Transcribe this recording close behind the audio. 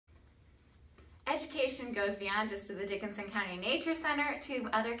education goes beyond just to the Dickinson County Nature Center to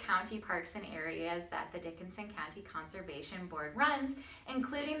other county parks and areas that the Dickinson County Conservation Board runs,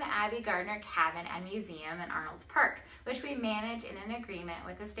 including the Abbie Gardner Cabin and Museum in Arnold's Park, which we manage in an agreement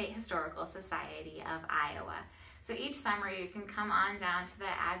with the State Historical Society of Iowa. So each summer you can come on down to the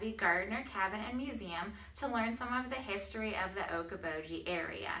Abbie Gardner Cabin and Museum to learn some of the history of the Okoboji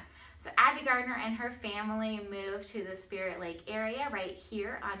area. So Abbie Gardner and her family moved to the Spirit Lake area right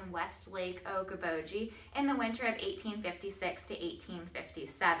here on West Lake Okoboji in the winter of 1856 to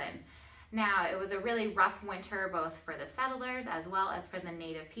 1857. Now, it was a really rough winter both for the settlers as well as for the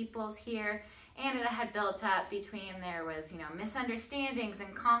native peoples here, and it had built up there was, misunderstandings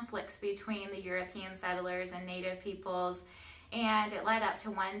and conflicts between the European settlers and native peoples, and it led up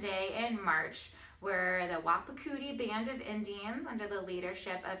to one day in March where the Wapakudi Band of Indians under the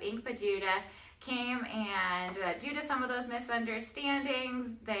leadership of Inkpaduta came, and due to some of those misunderstandings,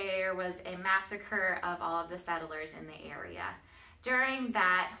 there was a massacre of all of the settlers in the area. During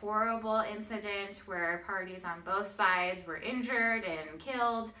that horrible incident where parties on both sides were injured and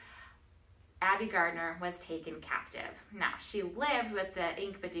killed, Abbie Gardner was taken captive. Now, she lived with the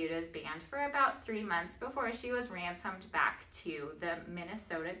Inkpaduta's band for about 3 months before she was ransomed back to the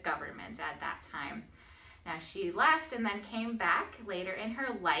Minnesota government at that time. Now, she left and then came back later in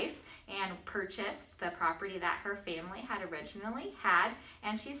her life and purchased the property that her family had originally had,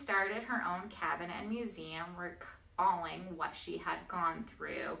 and she started her own cabin and museum recalling what she had gone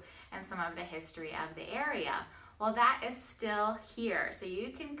through and some of the history of the area. Well, that is still here. So you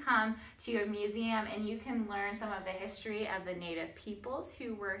can come to a museum and you can learn some of the history of the native peoples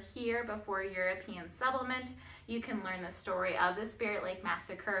who were here before European settlement. You can learn the story of the Spirit Lake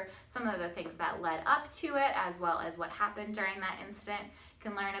Massacre, some of the things that led up to it, as well as what happened during that incident. You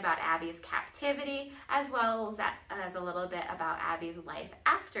can learn about Abbie's captivity, as well as a little bit about Abbie's life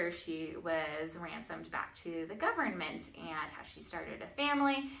after she was ransomed back to the government and how she started a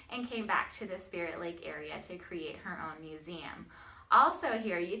family and came back to the Spirit Lake area to create her own museum. Also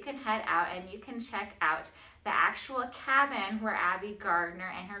here, you can head out and you can check out the actual cabin where Abbie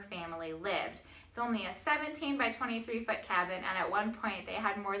Gardner and her family lived. It's only a 17 by 23 foot cabin, and at one point they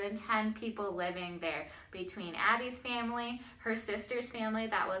had more than 10 people living there between Abbie's family, her sister's family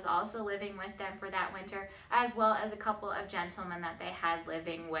that was also living with them for that winter, as well as a couple of gentlemen that they had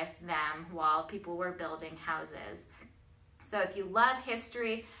living with them while people were building houses. So if you love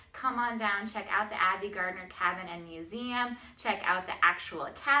history, come on down, check out the Abbie Gardner Cabin and Museum, check out the actual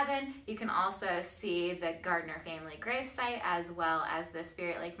cabin. You can also see the Gardner family gravesite as well as the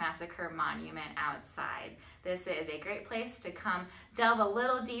Spirit Lake Massacre monument outside. This is a great place to come delve a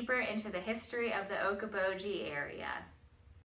little deeper into the history of the Okoboji area.